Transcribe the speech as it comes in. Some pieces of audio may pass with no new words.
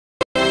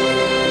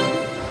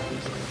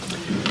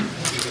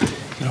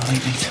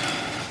right, mate.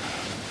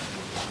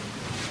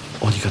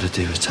 All you gotta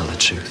do is tell the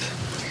truth.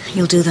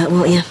 You'll do that,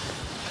 won't you?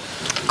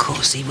 Of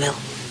course he will.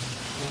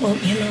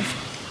 Won't you,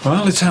 love?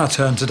 Well, it's our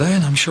turn today,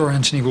 and I'm sure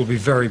Anthony will be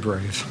very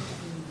brave.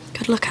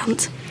 Good luck,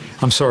 Ant.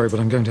 I'm sorry, but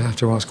I'm going to have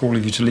to ask all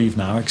of you to leave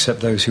now, except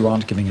those who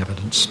aren't giving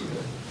evidence.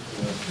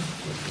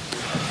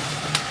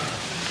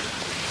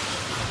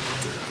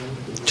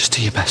 Just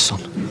do your best,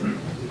 son.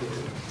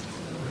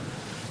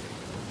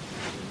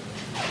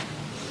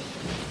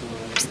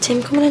 Is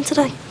Tim coming in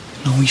today?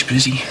 No, he's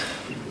busy.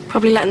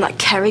 Probably letting that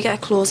Kerry get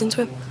her claws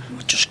into him.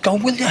 Well, just go,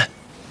 will you?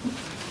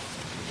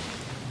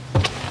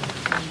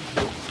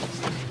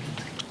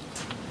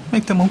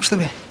 Make the most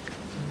of it.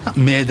 That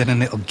murdering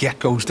little get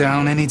goes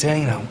down any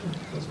day now.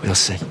 We'll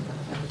see.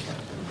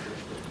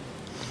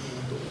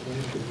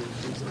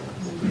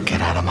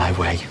 Get out of my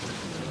way,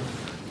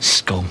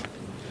 scum.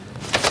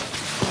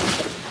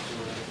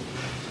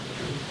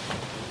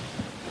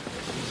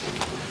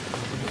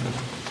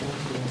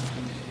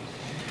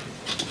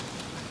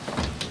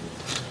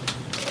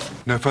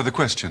 No further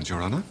questions,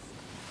 Your Honour?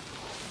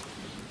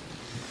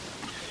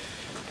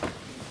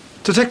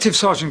 Detective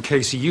Sergeant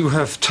Casey, you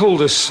have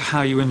told us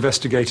how you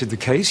investigated the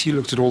case. You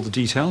looked at all the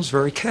details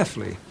very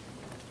carefully.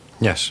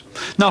 Yes.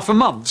 Now, for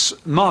months,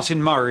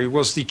 Martin Murray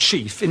was the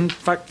chief, in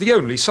fact, the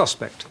only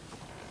suspect.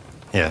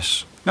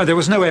 Yes. Now, there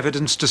was no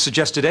evidence to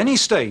suggest at any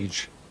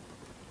stage,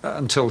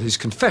 until his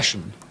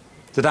confession,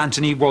 that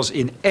Anthony was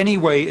in any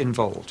way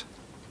involved.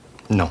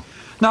 No.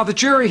 Now, the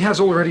jury has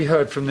already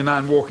heard from the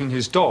man walking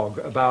his dog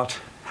about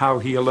how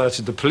he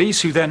alerted the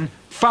police, who then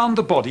found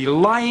the body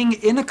lying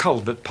in a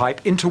culvert pipe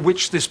into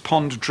which this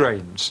pond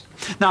drains.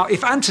 Now,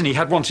 if Anthony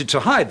had wanted to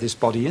hide this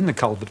body in the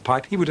culvert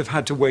pipe, he would have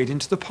had to wade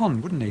into the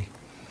pond, wouldn't he?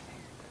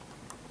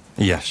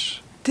 Yes.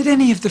 Did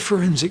any of the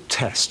forensic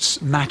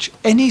tests match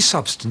any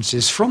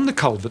substances from the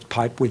culvert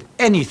pipe with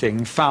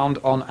anything found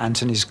on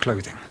Anthony's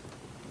clothing?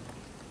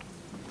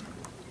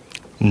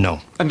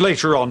 No. And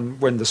later on,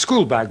 when the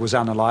school bag was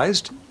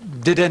analysed,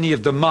 did any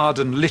of the mud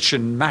and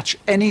lichen match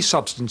any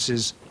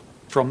substances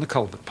from the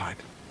culvert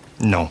pipe?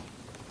 No.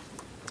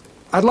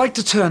 I'd like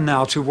to turn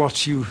now to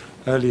what you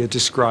earlier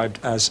described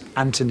as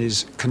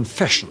Anthony's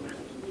confession.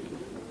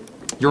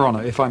 Your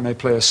Honour, if I may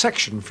play a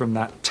section from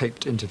that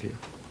taped interview.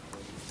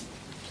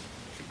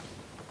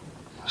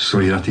 So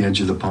you're at the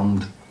edge of the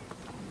pond.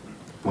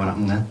 What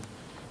happened then?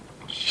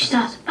 She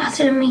started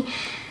battering me.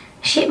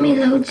 She hit me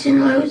loads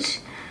and loads.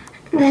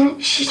 And then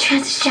she tried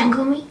to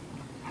strangle me.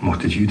 What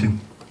did you do?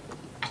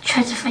 I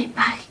tried to fight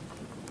back.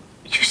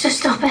 Just to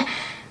stop her.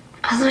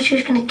 I thought she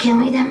was going to kill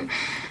me then.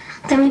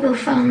 Then we both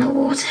fell in the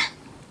water.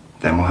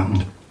 Then what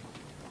happened?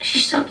 She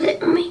stopped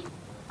hitting me.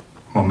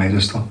 What made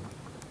her stop?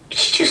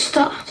 She just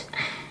stopped.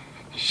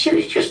 She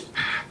was just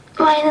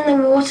lying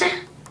in the water,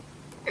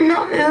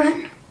 not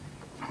moving.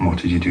 And what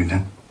did you do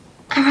then?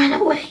 I ran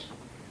away.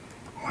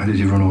 Why did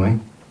you run away?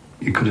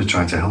 You could have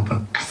tried to help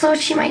her. I thought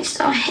she might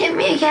start hitting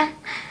me again.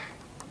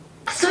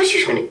 I thought she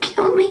was going to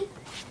kill me.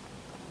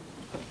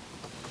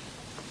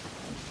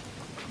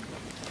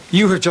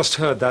 You have just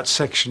heard that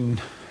section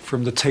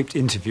from the taped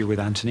interview with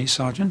Anthony,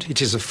 Sergeant.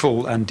 It is a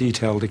full and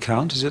detailed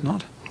account, is it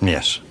not?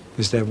 Yes.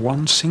 Is there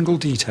one single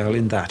detail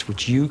in that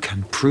which you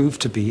can prove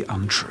to be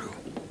untrue?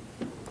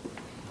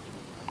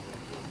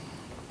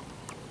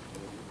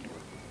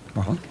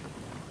 Well?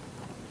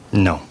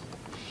 No.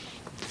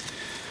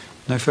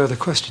 No further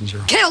questions,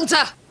 Your Honour. Killed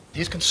her!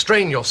 Please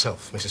constrain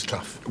yourself, Mrs.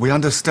 Clough. We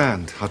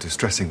understand how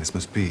distressing this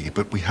must be,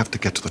 but we have to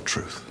get to the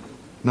truth.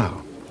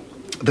 Now,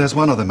 there's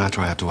one other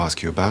matter I have to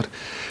ask you about.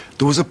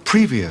 There was a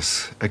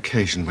previous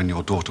occasion when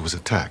your daughter was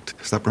attacked.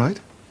 Is that right?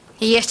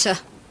 He hit her.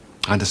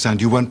 I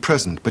understand you weren't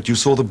present, but you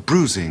saw the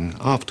bruising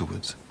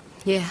afterwards.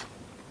 Yeah.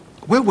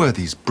 Where were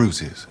these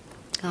bruises?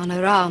 On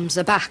her arms,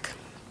 her back.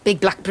 Big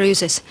black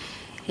bruises.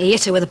 He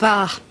hit her with a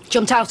bar.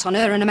 Jumped out on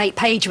her and her mate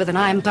Paige with an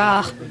iron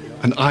bar.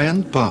 An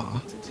iron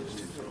bar?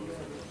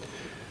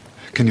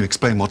 Can you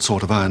explain what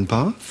sort of iron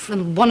bar?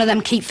 From one of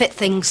them keep-fit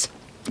things.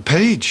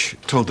 Paige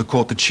told the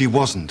court that she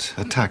wasn't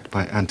attacked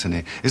by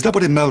Anthony. Is that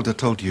what Imelda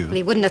told you? Well,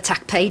 he wouldn't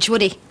attack Paige,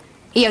 would he?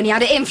 He only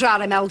had it in for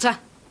our Imelda.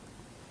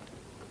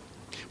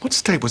 What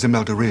state was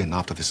Imelda in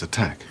after this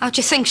attack? How do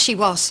you think she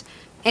was?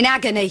 In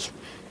agony.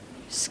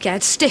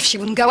 Scared stiff she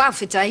wouldn't go out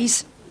for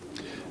days.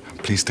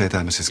 Please stay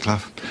there, Mrs.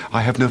 Clough.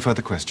 I have no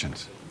further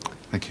questions.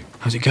 Thank you.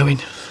 How's it going?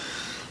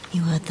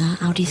 You heard that?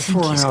 How do you think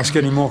Before I he's ask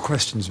going? any more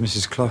questions,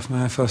 Mrs. Clough,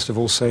 may I first of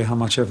all say how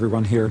much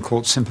everyone here in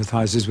court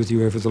sympathises with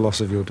you over the loss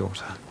of your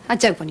daughter? I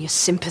don't want your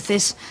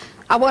sympathies.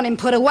 I want him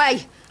put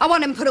away. I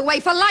want him put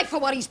away for life for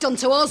what he's done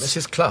to us.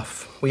 Mrs.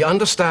 Clough, we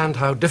understand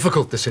how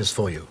difficult this is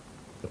for you.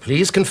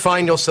 Please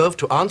confine yourself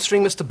to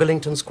answering Mr.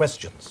 Billington's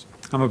questions.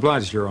 I'm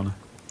obliged, Your Honour.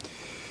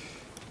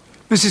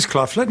 Mrs.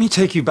 Clough, let me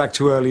take you back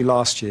to early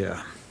last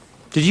year.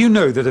 Did you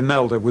know that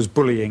Imelda was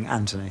bullying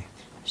Anthony?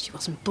 She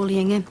wasn't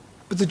bullying him.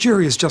 But the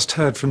jury has just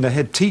heard from the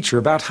head teacher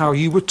about how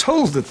you were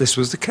told that this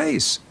was the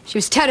case. She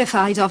was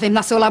terrified of him,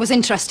 that's all I was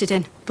interested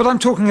in. But I'm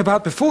talking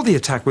about before the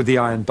attack with the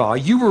iron bar,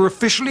 you were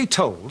officially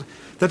told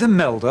that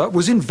Imelda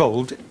was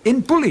involved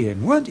in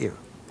bullying, weren't you?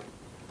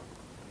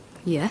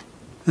 Yeah.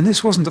 And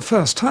this wasn't the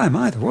first time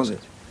either, was it?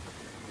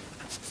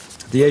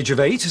 At the age of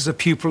 8, as a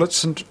pupil at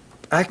St.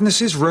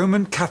 Agnes's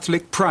Roman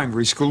Catholic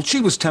Primary School,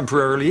 she was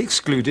temporarily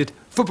excluded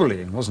for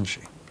bullying, wasn't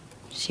she?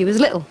 She was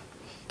little.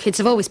 Kids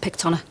have always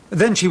picked on her.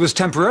 Then she was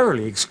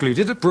temporarily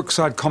excluded at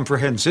Brookside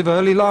Comprehensive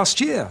early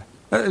last year.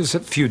 It was a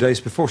few days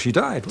before she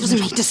died, wasn't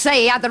Doesn't mean to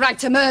say he had the right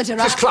to murder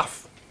her. Miss Clough,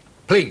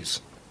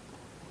 please.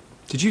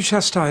 Did you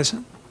chastise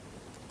her?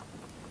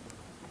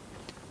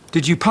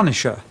 Did you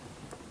punish her?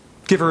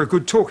 Give her a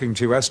good talking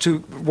to as to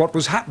what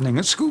was happening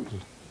at school?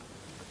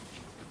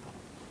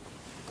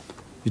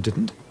 You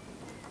didn't?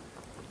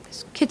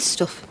 It's kids'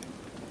 stuff.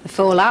 They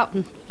fall out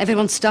and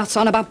everyone starts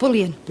on about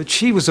bullying. But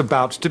she was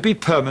about to be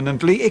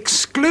permanently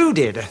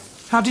excluded.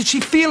 How did she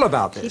feel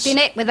about this? She'd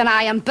been hit with an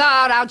iron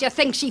bar. How do you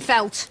think she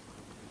felt?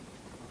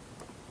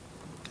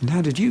 And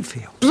how did you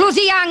feel?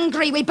 Bloody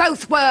angry, we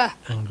both were.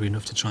 Angry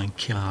enough to try and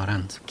kill our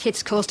aunt.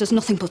 Kids caused us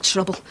nothing but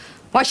trouble.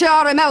 Why should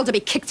our Imelda be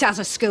kicked out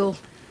of school?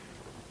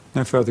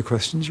 No further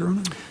questions, Your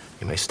Honour?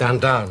 You may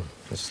stand down,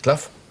 Mrs.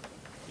 Clough.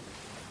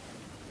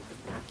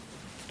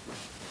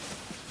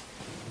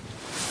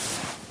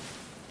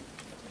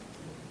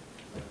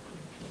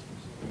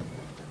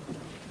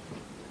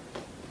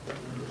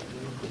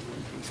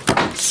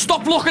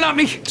 Stop looking at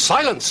me!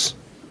 Silence!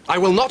 I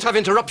will not have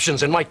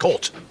interruptions in my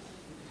court.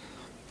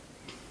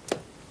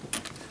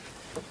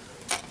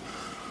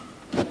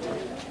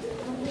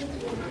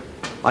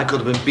 I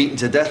could have been beaten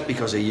to death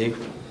because of you.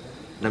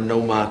 Them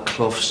no-mark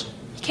Cloughs.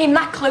 You came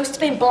that close to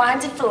being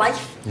blinded for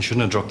life. You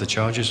shouldn't have dropped the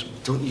charges.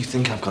 Don't you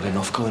think I've got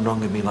enough going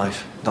wrong in my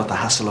life without the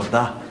hassle of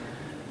that?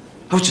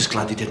 I was just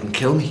glad he didn't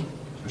kill me.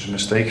 It was a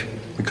mistake.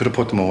 We could have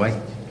put them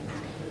away.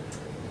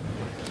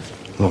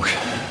 Look,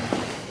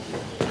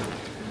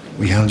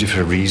 we held you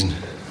for a reason.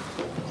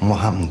 And what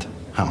happened,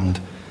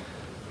 happened.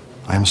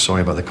 I am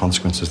sorry about the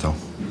consequences, though.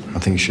 I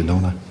think you should know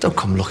that. Don't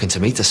come looking to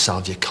me to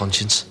salve your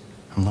conscience.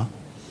 I'm not.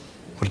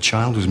 But a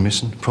child was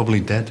missing, probably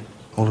dead.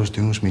 All I was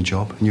doing was my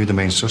job, and you were the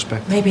main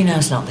suspect. Maybe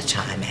now's not the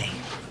time, eh?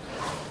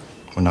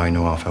 Well, now I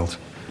know how I felt.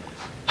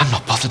 I'm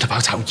not bothered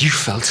about how you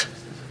felt.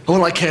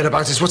 All I care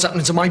about is what's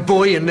happening to my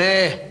boy in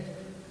there.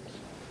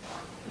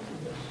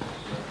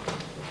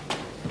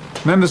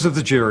 Members of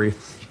the jury,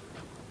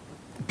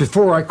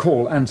 before I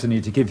call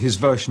Anthony to give his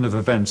version of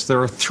events, there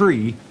are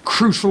 3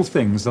 crucial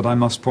things that I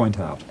must point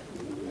out.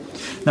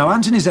 Now,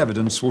 Anthony's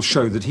evidence will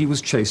show that he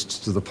was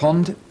chased to the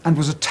pond and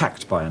was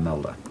attacked by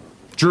Imelda.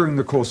 During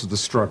the course of the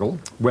struggle,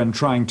 when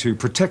trying to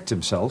protect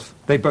himself,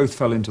 they both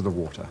fell into the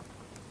water.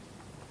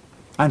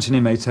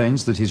 Anthony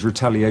maintains that his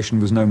retaliation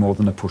was no more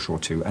than a push or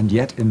two, and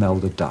yet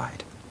Imelda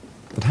died.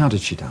 But how did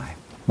she die?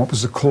 What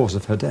was the cause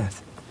of her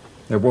death?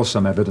 There was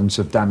some evidence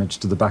of damage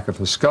to the back of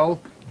her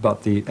skull,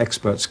 but the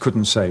experts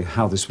couldn't say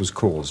how this was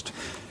caused.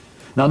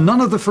 Now,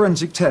 none of the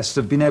forensic tests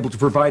have been able to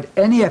provide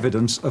any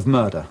evidence of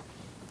murder.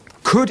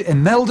 Could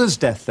Imelda's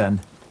death,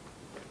 then,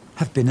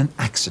 have been an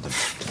accident?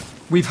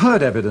 We've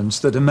heard evidence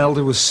that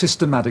Imelda was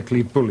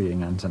systematically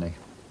bullying Anthony.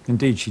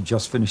 Indeed, she'd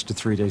just finished a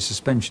 3-day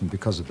suspension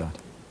because of that.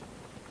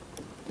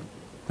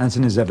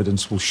 Anthony's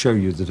evidence will show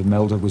you that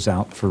Imelda was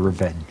out for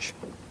revenge.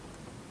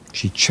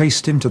 She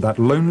chased him to that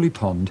lonely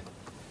pond,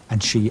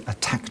 and she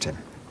attacked him.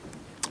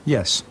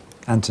 Yes,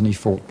 Anthony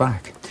fought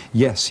back.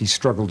 Yes, he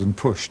struggled and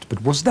pushed,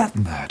 but was that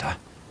murder?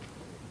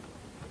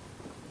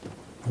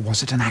 Or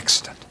was it an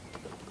accident?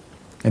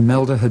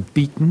 Imelda had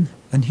beaten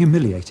and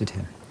humiliated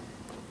him.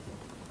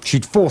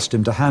 She'd forced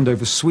him to hand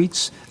over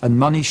sweets and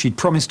money she'd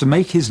promised to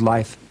make his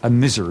life a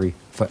misery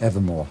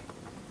forevermore.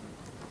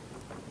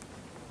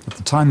 At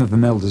the time of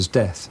Imelda's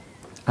death,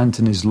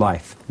 Anthony's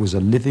life was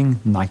a living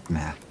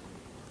nightmare.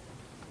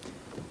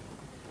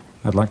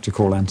 I'd like to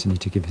call Anthony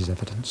to give his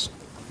evidence.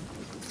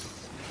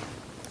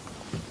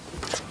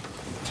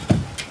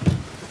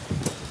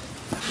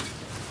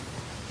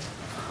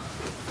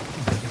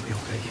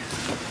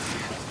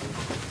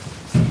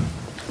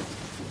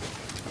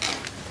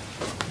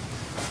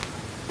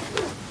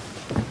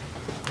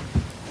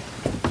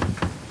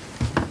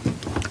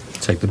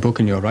 Take the book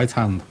in your right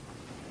hand.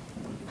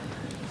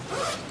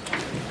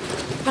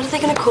 What are they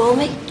going to call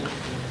me?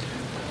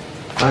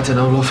 I don't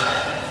know, love.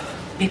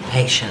 Be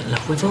patient,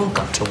 love. We've all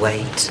got to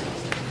wait.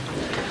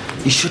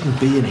 You shouldn't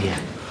be in here.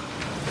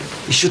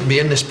 You shouldn't be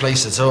in this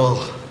place at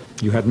all.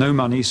 You had no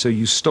money, so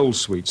you stole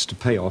sweets to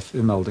pay off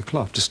Imelda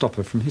Clough, to stop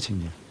her from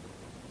hitting you.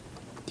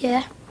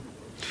 Yeah.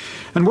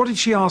 And what if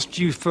she asked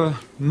you for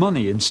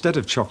money instead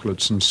of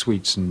chocolates and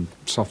sweets and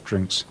soft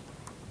drinks?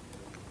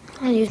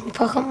 I use my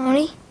pocket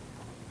money.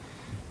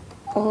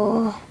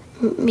 Or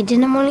my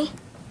dinner money.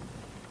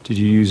 Did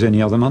you use any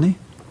other money?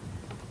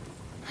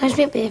 I used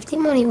my birthday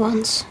money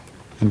once.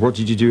 And what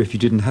did you do if you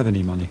didn't have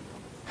any money?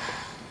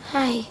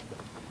 I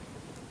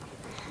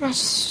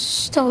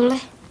stole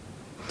it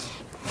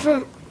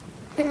from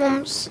my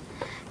mum's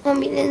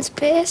Lynn's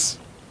purse.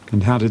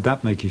 And how did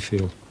that make you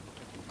feel?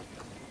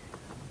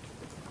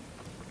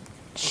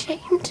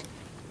 Ashamed.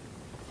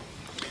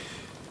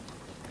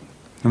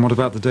 And what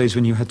about the days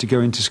when you had to go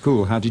into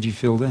school? How did you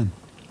feel then?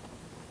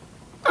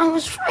 I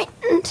was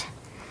frightened.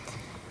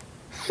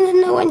 I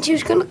didn't know when she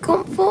was going to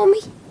come for me.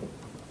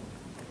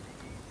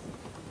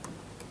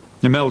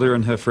 Imelda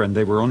and her friend,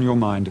 they were on your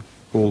mind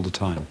all the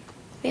time.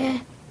 Yeah.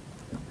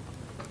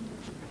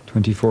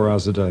 24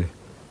 hours a day.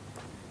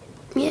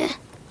 Yeah.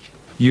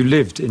 You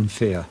lived in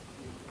fear.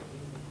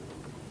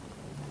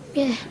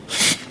 Yeah.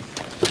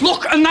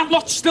 Look, and that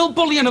lot's still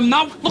bullying him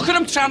now. Look at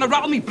him trying to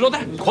rattle me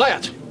brother.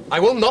 Quiet. I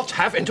will not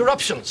have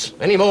interruptions.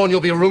 Any more and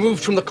you'll be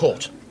removed from the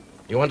court.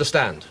 You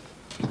understand?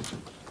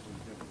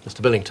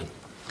 Mr. Billington.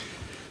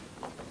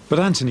 But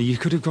Anthony, you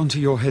could have gone to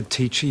your head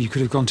teacher, you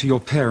could have gone to your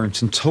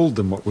parents and told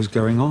them what was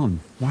going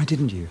on. Why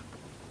didn't you?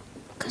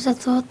 Because I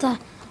thought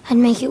that I'd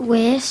make it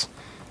worse.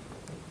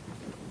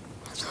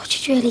 I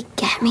thought you'd really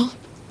get me.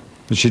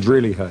 That she'd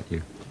really hurt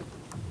you?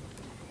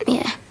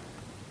 Yeah.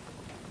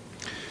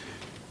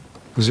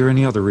 Was there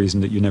any other reason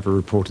that you never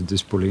reported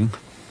this bullying?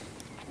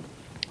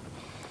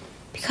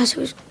 Because it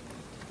was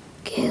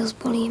girls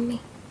bullying me.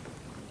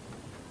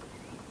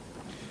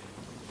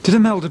 Did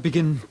Imelda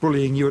begin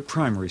bullying you at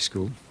primary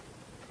school?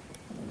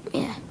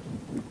 Yeah.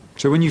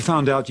 So when you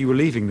found out you were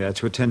leaving there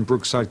to attend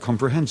Brookside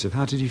Comprehensive,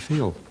 how did you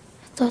feel?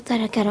 I thought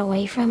that I'd get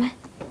away from it.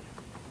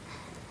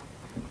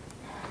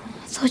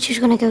 I thought she was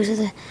going to go to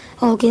the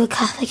all-girl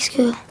Catholic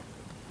school.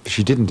 But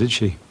she didn't, did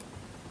she?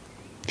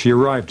 She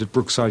arrived at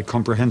Brookside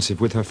Comprehensive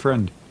with her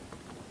friend.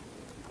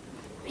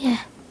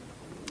 Yeah.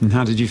 And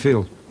how did you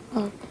feel?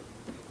 Well,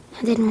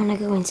 I didn't want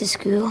to go into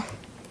school.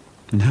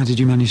 And how did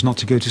you manage not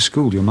to go to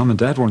school? Your mum and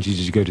dad wanted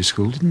you to go to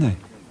school, didn't they?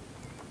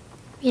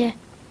 Yeah.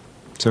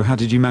 So how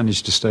did you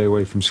manage to stay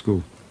away from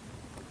school?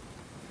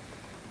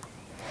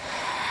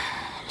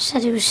 I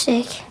said I was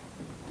sick.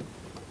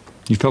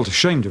 You felt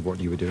ashamed of what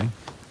you were doing?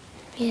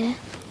 Yeah.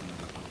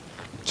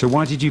 So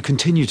why did you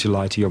continue to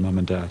lie to your mum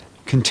and dad?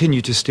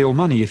 Continue to steal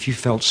money if you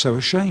felt so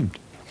ashamed?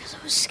 Because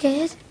I was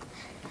scared.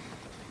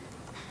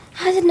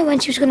 I didn't know when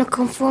she was going to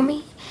come for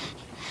me.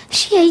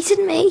 She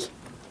hated me.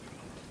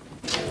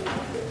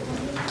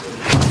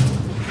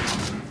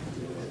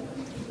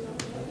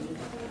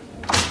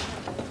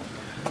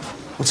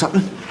 What's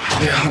happening?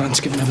 Yeah, Aaron's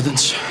giving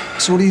evidence.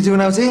 So what are you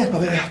doing out here?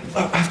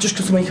 I've just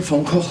got to make a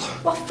phone call.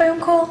 What phone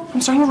call?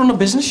 I'm trying to run a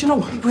business, you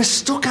know. We're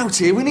stuck out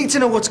here. We need to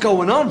know what's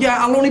going on. Yeah,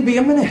 I'll only be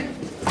a minute.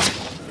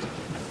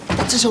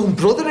 That's his own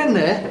brother in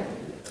there.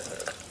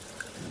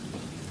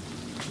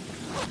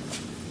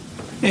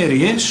 Here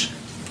he is.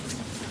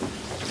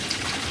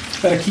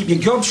 Better keep your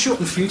gob shut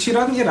in future,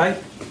 hadn't you, right,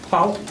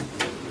 pal?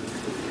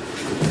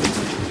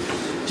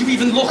 You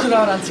even look at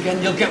our aunt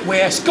again, you'll get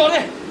worse. Got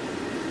it?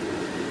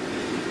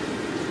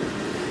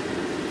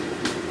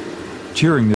 During